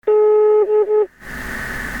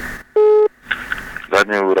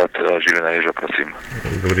Daňový úrad Žilina Ježo, prosím.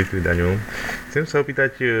 Dobrý tu Daňo. Chcem sa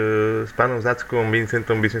opýtať, s pánom Zackom,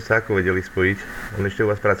 Vincentom by sme sa ako vedeli spojiť? On ešte u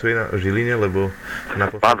vás pracuje na Žiline, lebo...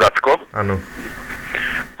 Pán Zacko? Áno.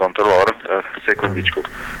 Kontrolór, sekundičku.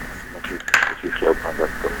 Pán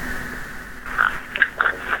Zacko.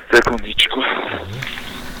 Sekundičku.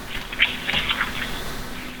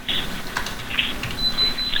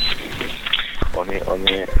 On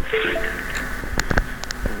je...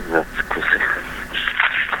 Zacko si...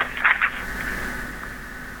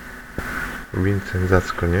 Vincent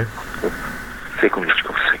Zacko, nie?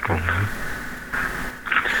 Sekundičku.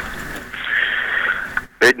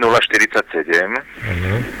 5047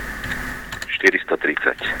 Áno.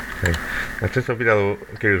 430. Hej. A čo som pýtal,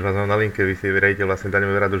 keď už vás mám na linke, vy si riaditeľ vlastne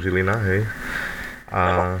Daňového úradu Žilina, hej?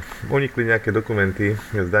 A unikli nejaké dokumenty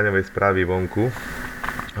z daňovej správy vonku.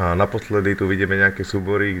 A naposledy tu vidíme nejaké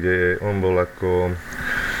súbory, kde on bol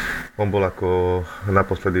ako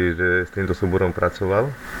naposledy, že s týmto súborom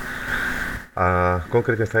pracoval. A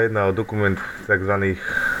konkrétne sa jedná o dokument tzv.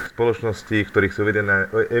 Spoločností, v ktorých sú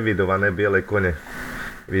evidované biele kone.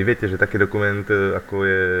 Vy viete, že taký dokument ako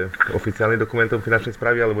je oficiálny dokumentom finančnej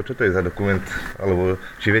správy, alebo čo to je za dokument? Alebo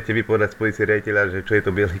či viete vy povedať z polície riaditeľa, že čo je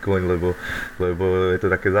to biely koň, lebo je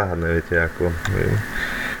to také záhadné, viete, ako...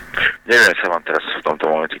 Neviem sa vám teraz v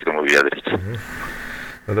tomto momente k tomu vyjadriť.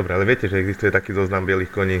 No dobré, ale viete, že existuje taký zoznam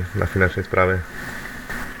bielých koní na finančnej správe?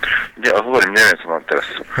 Hovorím, neviem sa vám teraz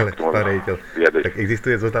k tomu vyjadriť. Tak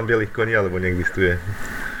existuje zoznam bielých koní, alebo neexistuje?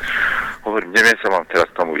 Hovorím, neviem sa vám teraz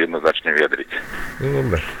tomu jednoznačne vyjadriť. No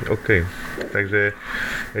dobre, OK. Takže,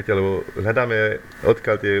 viete, lebo hľadáme,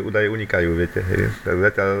 odkiaľ tie údaje unikajú, viete, hej. Tak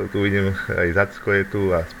zatiaľ tu vidím, aj Zacko je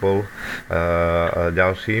tu a spol a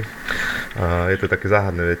ďalší. A je to také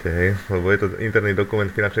záhadné, viete, hej, lebo je to interný dokument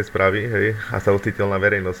finančnej správy, hej, a sa ocítil na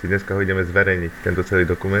verejnosti. Dneska ho ideme zverejniť, tento celý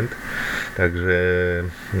dokument. Takže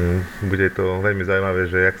bude to veľmi zaujímavé,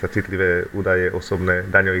 že jak sa citlivé údaje osobné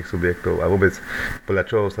daňových subjektov a vôbec podľa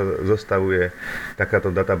čoho sa zostavuje takáto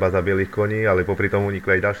databáza bielých koní, ale popri tom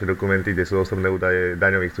unikli aj ďalšie dokumenty, kde sú osobné údaje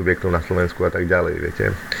daňových subjektov na Slovensku a tak ďalej,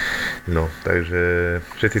 viete. No, takže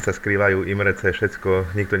všetci sa skrývajú, imrece,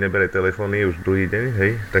 všetko, nikto nebere telefóny už druhý deň,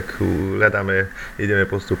 hej, tak hľadáme, ideme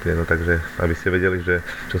postupne, no takže aby ste vedeli, že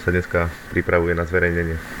čo sa dneska pripravuje na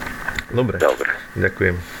zverejnenie. Dobre.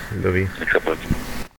 Ďakujem. Dovi. Nech sa páči.